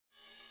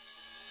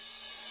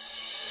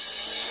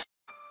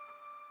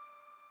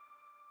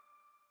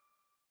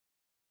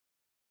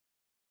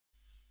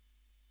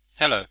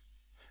Hello,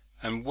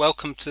 and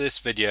welcome to this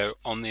video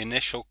on the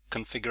initial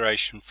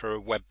configuration for a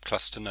web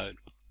cluster node.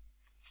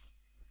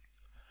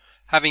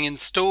 Having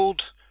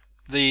installed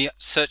the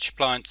search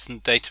appliance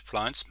and data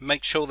appliance,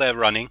 make sure they're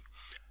running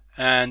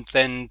and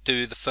then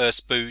do the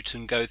first boot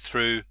and go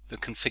through the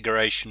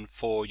configuration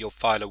for your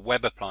Filr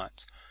web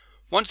appliance.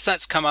 Once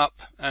that's come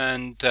up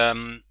and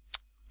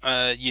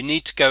you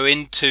need to go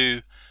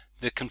into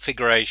the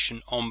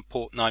configuration on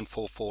port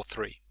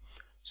 9443.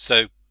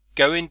 So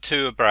go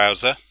into a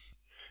browser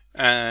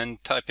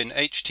and type in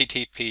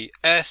https://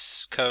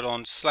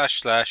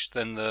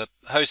 then the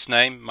host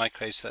name, in my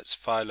case that's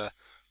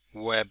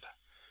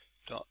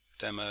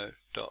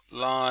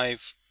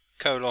filrweb.demo.live :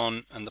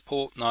 and the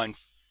port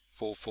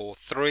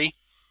 9443.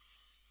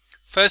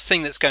 First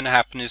thing that's going to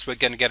happen is we're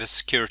going to get a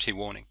security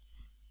warning.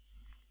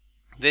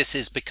 This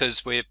is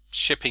because we're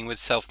shipping with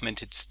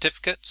self-minted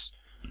certificates,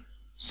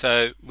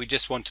 so we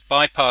just want to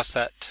bypass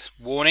that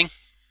warning,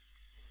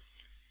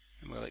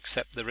 and we'll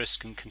accept the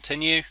risk and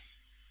continue.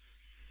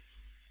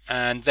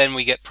 And then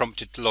we get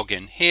prompted to log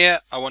in.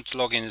 Here I want to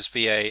log in as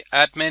VA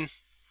admin,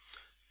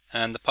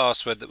 and the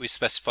password that we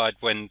specified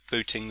when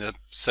booting the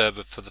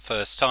server for the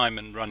first time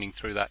and running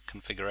through that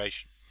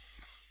configuration.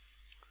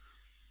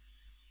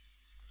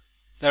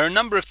 There are a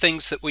number of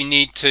things that we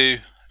need to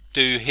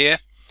do here.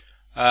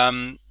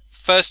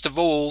 First of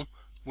all,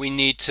 we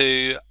need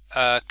to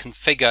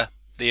configure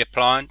the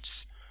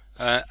appliance,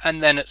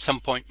 and then at some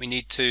point we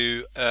need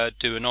to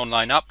do an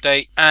online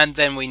update, and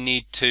then we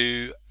need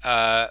to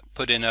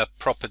put in a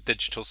proper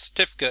digital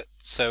certificate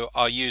so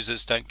our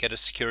users don't get a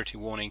security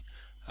warning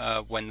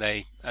when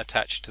they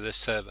attach to this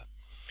server.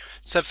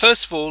 So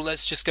first of all,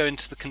 let's just go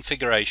into the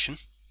configuration.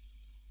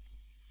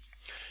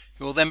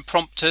 It will then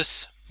prompt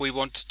us, we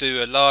want to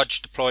do a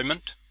large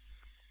deployment.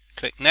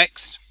 Click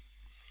Next.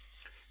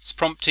 It's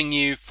prompting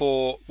you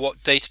for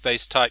what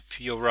database type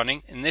you're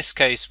running. In this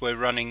case we're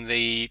running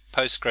the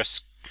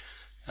Postgres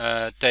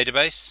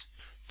database.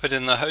 Put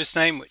in the host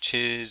name, which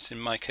is in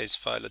my case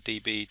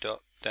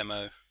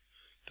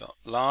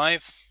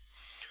filrdb.demo.live.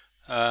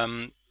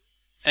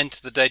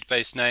 Enter the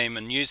database name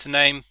and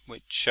username,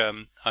 which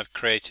I've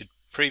created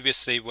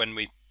previously when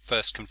we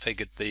first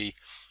configured the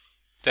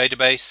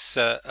database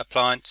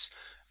appliance,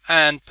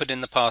 and put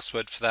in the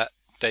password for that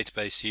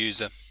database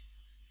user.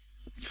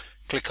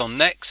 Click on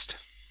Next,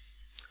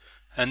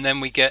 and then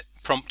we get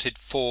prompted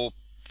for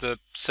the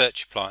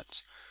search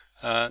appliance.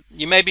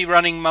 You may be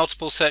running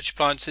multiple search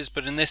appliances,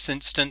 but in this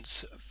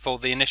instance, for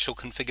the initial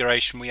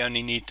configuration, we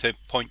only need to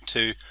point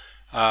to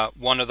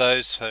one of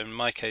those. So in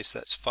my case,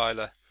 that's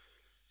Filr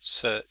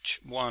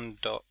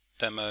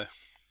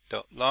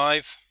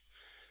search1.demo.live,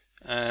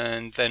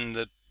 and then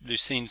the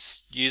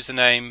Lucine's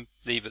username,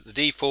 leave at the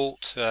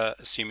default,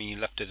 assuming you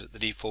left it at the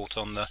default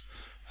on the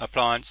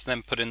appliance.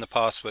 Then put in the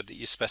password that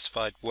you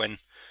specified when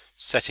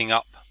setting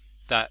up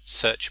that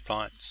search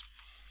appliance.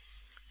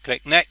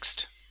 Click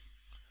Next.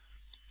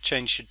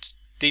 Change your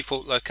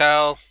default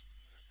locale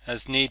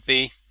as need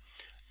be,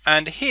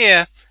 and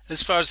here,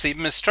 as far as the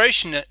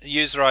administration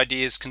user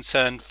ID is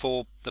concerned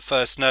for the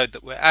first node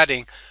that we're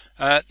adding,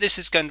 this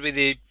is going to be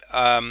the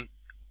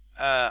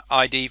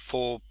ID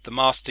for the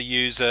master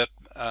user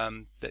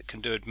that can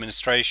do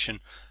administration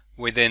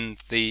within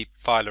the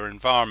Filr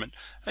environment,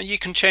 and you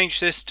can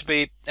change this to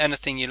be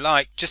anything you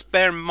like. Just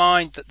bear in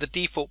mind that the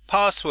default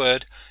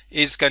password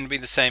is going to be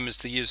the same as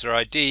the user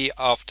ID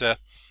after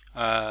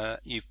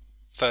you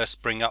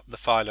first bring up the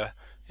Filr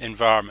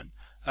environment.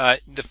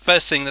 The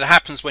first thing that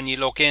happens when you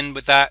log in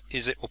with that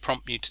is it will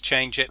prompt you to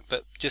change it,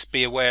 but just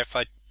be aware if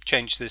I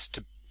change this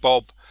to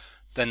Bob,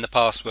 then the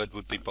password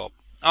would be Bob.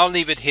 I'll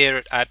leave it here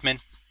at admin.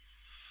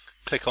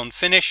 Click on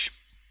Finish,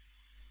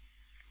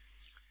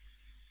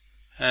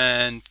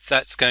 and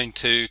that's going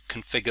to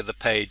configure the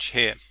page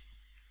here.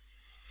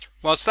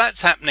 Whilst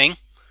that's happening,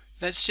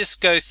 let's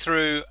just go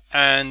through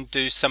and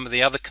do some of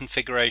the other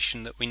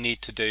configuration that we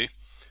need to do.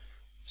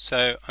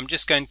 So I'm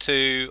just going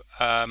to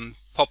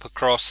pop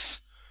across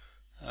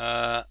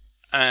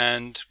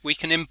and we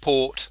can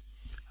import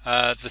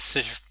the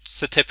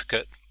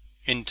certificate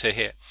into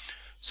here.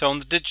 So on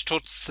the digital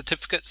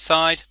certificate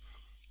side,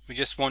 we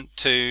just want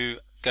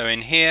to go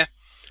in here.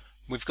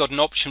 We've got an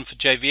option for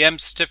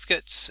JVM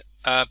certificates,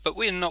 but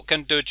we're not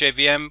going to do a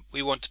JVM.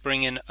 We want to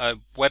bring in a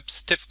web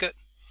certificate,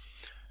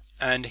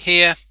 and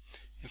here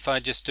if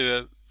I just do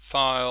a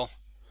file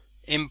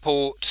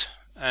import,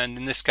 and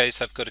in this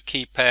case I've got a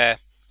key pair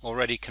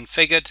already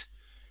configured,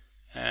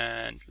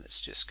 and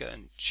let's just go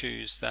and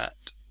choose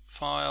that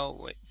file,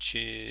 which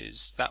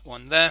is that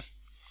one there,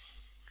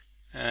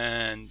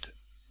 and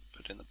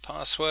put in the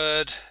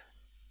password,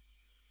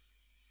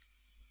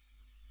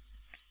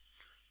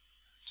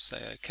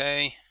 say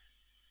OK.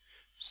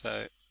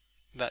 So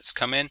that's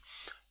come in.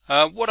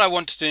 What I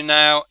want to do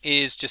now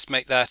is just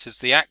make that as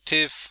the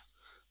active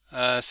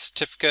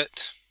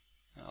certificate.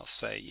 I'll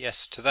say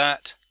yes to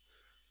that,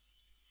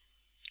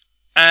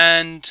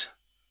 and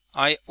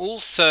I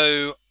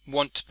also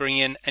want to bring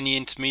in any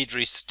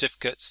intermediary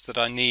certificates that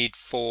I need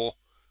for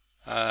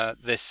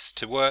this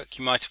to work.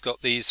 You might have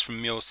got these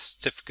from your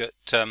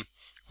certificate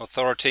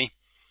authority.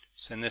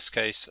 So in this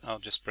case I'll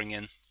just bring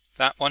in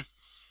that one,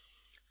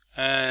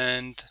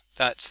 and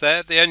that's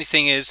there. The only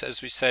thing is,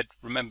 as we said,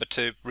 remember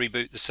to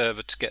reboot the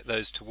server to get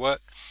those to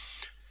work,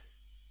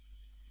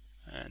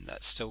 and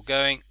that's still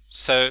going.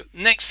 So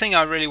next thing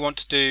I really want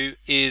to do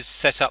is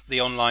set up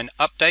the online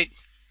update.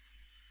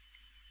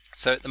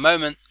 So at the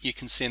moment you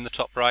can see in the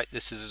top right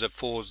this is at a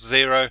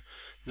 4.0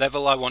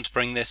 level. I want to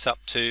bring this up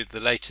to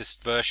the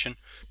latest version.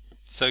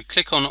 So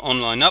click on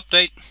online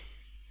update.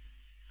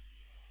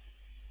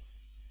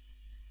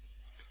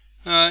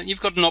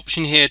 You've got an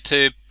option here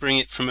to bring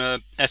it from a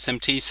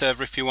SMT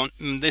server if you want.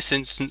 In this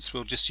instance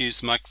we'll just use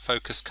the Micro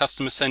Focus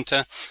Customer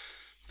Center.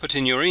 Put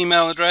in your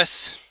email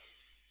address,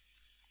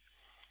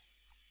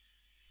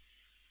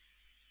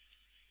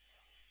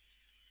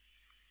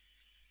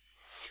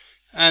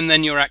 and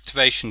then your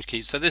activation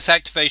key. So this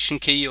activation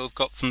key you've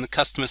got from the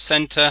Customer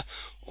Center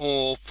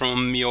or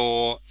from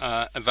your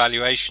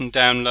evaluation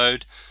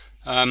download.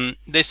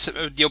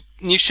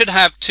 You should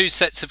have two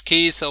sets of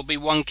keys. There'll be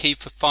one key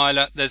for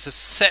Filr. There's a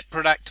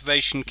separate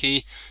activation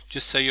key,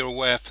 just so you're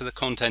aware, for the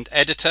content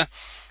editor.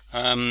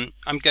 I'm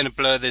going to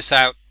blur this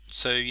out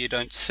so you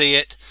don't see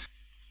it.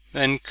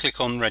 Then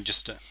click on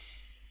register.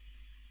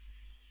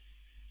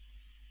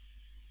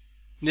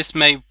 This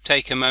may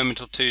take a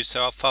moment or two,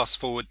 so I'll fast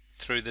forward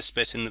through this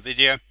bit in the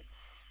video.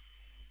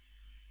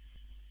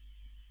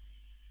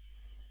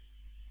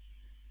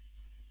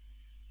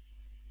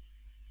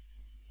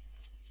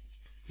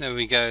 There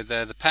we go,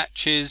 there are the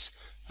patches.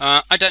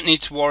 I don't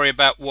need to worry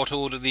about what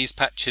order these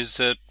patches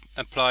are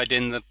applied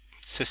in. The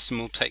system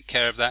will take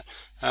care of that.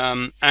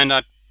 And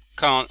I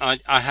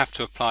have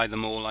to apply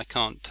them all. I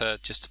can't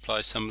just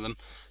apply some of them.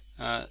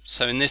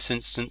 So in this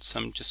instance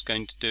I'm just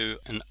going to do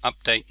an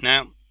update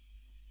now.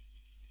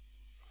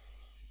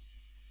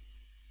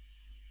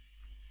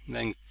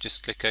 Then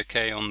just click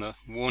OK on the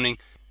warning.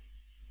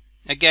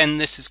 Again,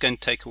 this is going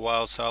to take a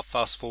while, so I'll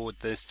fast forward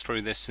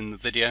through this in the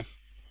video.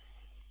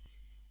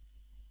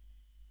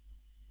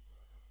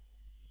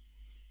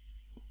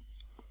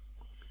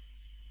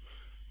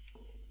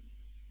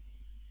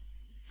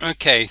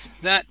 Okay,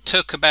 that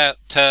took about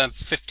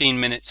 15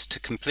 minutes to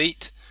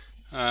complete.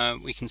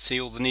 We can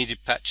see all the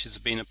needed patches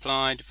have been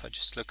applied. If I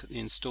just look at the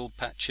installed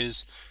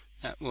patches,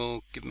 that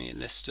will give me a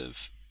list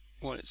of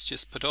what it's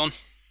just put on.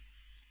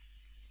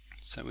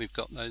 So we've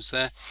got those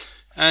there,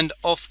 and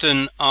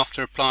often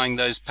after applying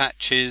those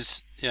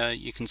patches,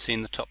 you can see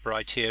in the top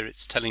right here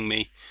it's telling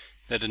me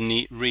that a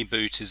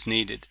reboot is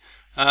needed.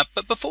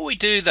 But before we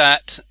do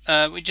that,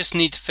 we just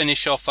need to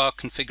finish off our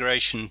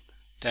configuration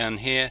down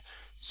here.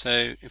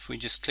 So if we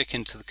just click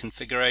into the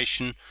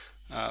configuration,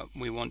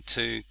 we want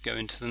to go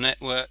into the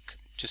network,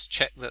 just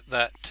check that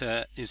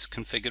that is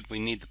configured. We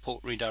need the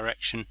port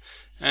redirection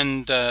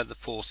and the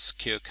force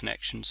secure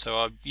connection, so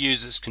our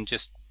users can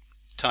just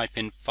type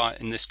in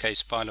this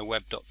case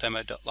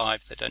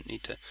filrweb.demo.live. They don't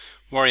need to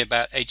worry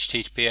about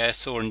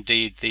HTTPS or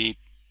indeed the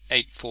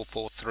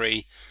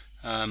 8443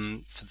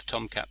 for the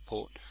Tomcat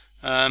port.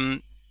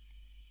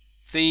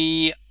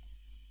 The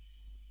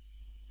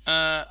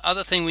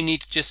other thing we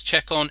need to just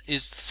check on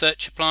is the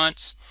search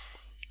appliance.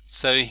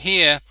 So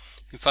here,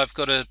 if I've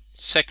got a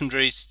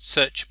secondary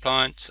search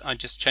appliance, I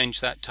just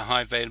change that to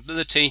high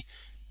availability,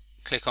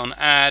 click on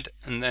add,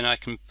 and then I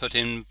can put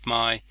in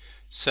my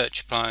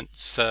search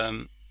appliance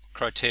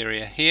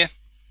criteria here.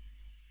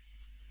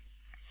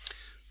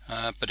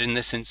 But in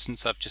this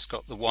instance I've just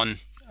got the one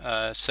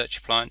search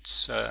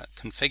appliance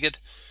configured.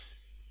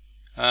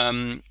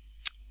 On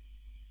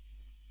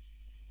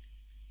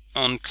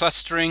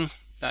clustering,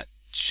 that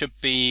should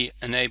be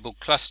enable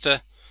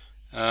cluster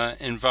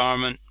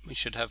environment. We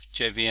should have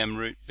JVM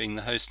root being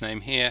the host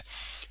name here,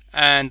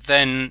 and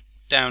then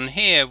down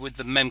here with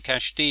the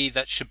memcached,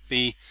 that should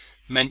be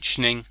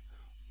mentioning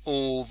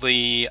all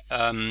the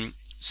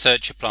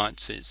search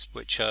appliances,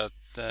 which are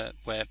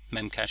where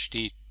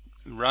memcached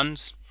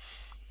runs.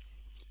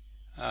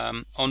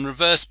 On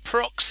reverse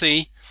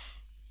proxy,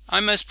 I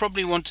most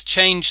probably want to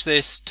change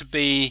this to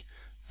be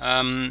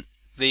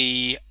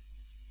the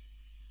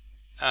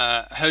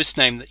host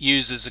name that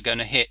users are going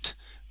to hit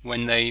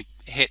when they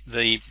hit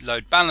the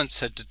load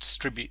balancer to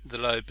distribute the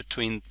load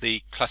between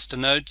the cluster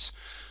nodes.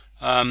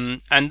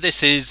 And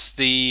this is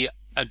the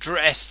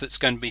address that's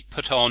going to be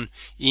put on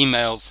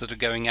emails that are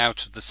going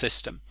out of the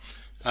system.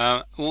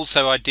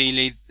 Also,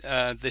 ideally,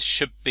 this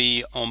should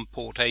be on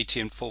port 80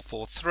 and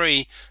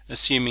 443,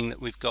 assuming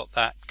that we've got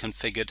that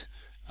configured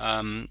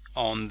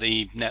on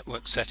the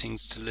network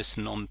settings to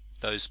listen on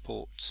those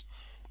ports.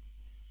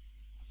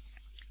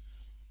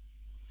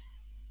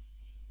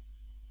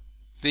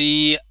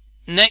 The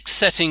next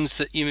settings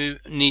that you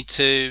need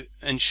to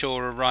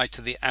ensure are right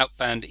are the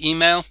outbound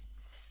email.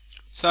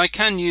 So I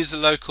can use a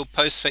local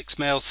postfix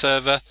mail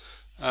server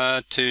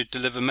to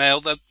deliver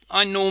mail, though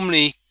I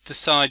normally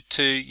decide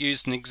to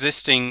use an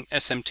existing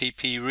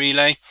SMTP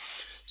relay.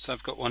 So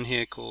I've got one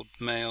here called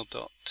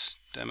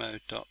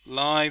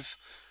mail.demo.live.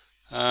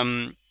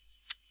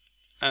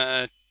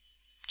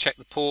 Check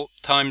the port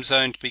time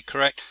zone to be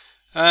correct.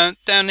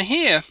 Down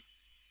here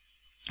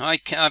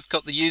I've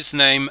got the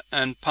username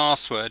and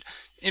password.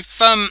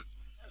 If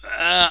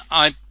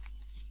I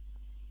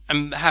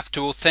have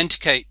to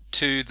authenticate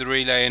to the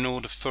relay in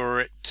order for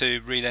it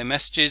to relay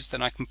messages,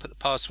 then I can put the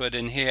password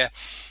in here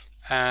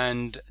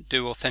and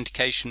do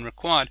authentication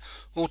required.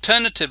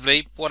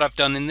 Alternatively, what I've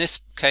done in this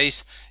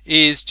case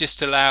is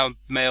just allow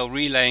mail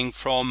relaying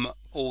from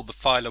all the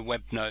Filr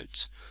web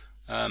nodes.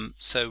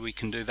 So we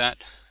can do that.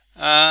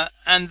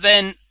 And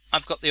then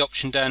I've got the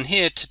option down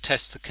here to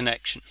test the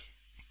connection.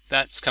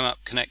 That's come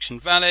up connection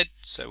valid,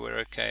 so we're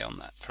okay on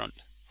that front.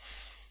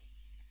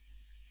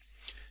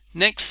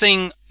 Next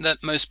thing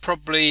that most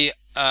probably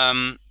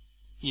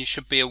you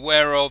should be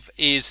aware of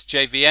is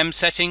JVM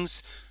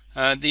settings.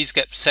 These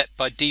get set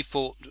by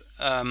default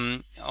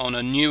on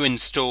a new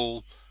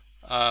install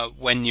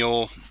when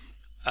you're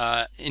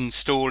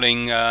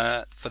installing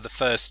for the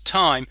first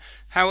time.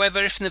 However,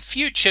 if in the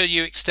future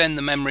you extend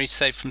the memory,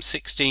 say from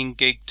 16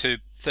 gig to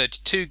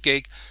 32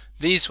 gig,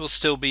 these will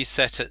still be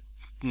set at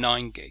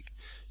 9 gig.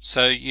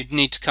 So you'd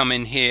need to come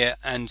in here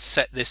and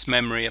set this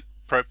memory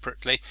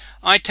appropriately.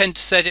 I tend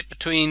to set it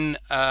between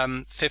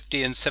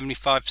 50 and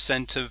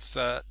 75%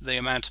 of the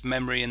amount of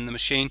memory in the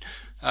machine.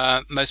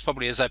 Most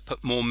probably as I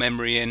put more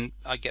memory in,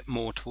 I get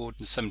more toward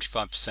the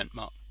 75%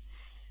 mark.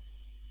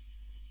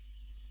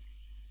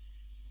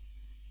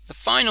 The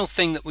final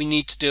thing that we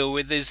need to deal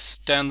with is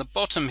down the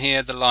bottom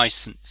here, the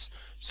license.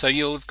 So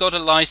you'll have got a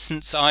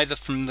license either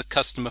from the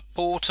customer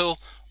portal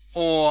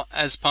or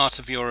as part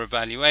of your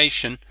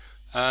evaluation.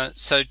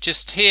 So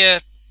just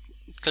here,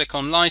 click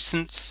on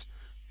license.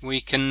 We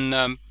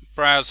can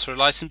browse for a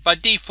license. By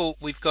default,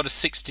 we've got a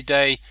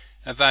 60-day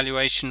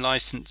evaluation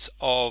license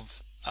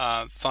of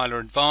Filr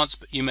Advanced,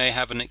 but you may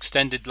have an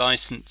extended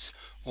license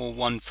or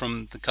one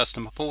from the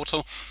customer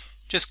portal.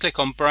 Just click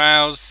on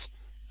browse.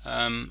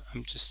 I'm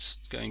just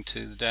going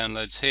to the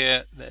downloads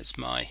here. There's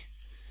my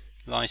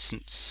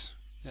license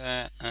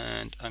there,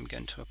 and I'm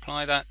going to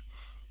apply that.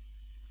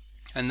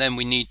 And then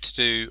we need to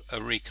do a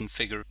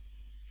reconfigure.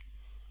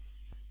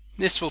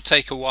 This will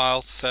take a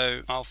while,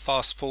 so I'll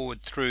fast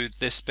forward through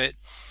this bit,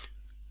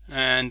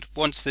 and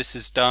once this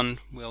is done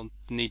we'll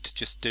need to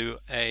just do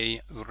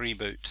a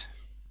reboot.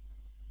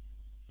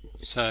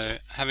 So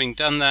having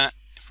done that,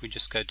 if we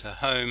just go to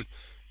home,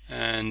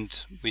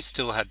 and we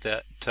still had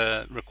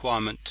that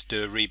requirement to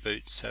do a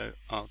reboot, so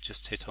I'll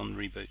just hit on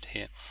reboot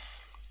here.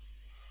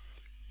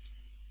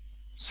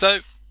 So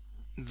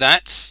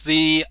that's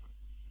the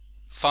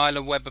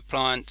Filr web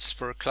appliance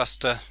for a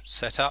cluster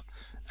setup.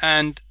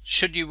 And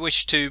should you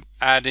wish to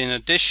add in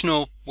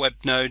additional web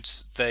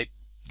nodes,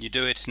 you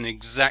do it in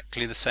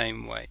exactly the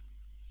same way.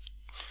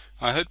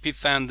 I hope you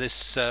found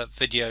this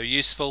video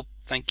useful.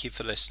 Thank you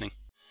for listening.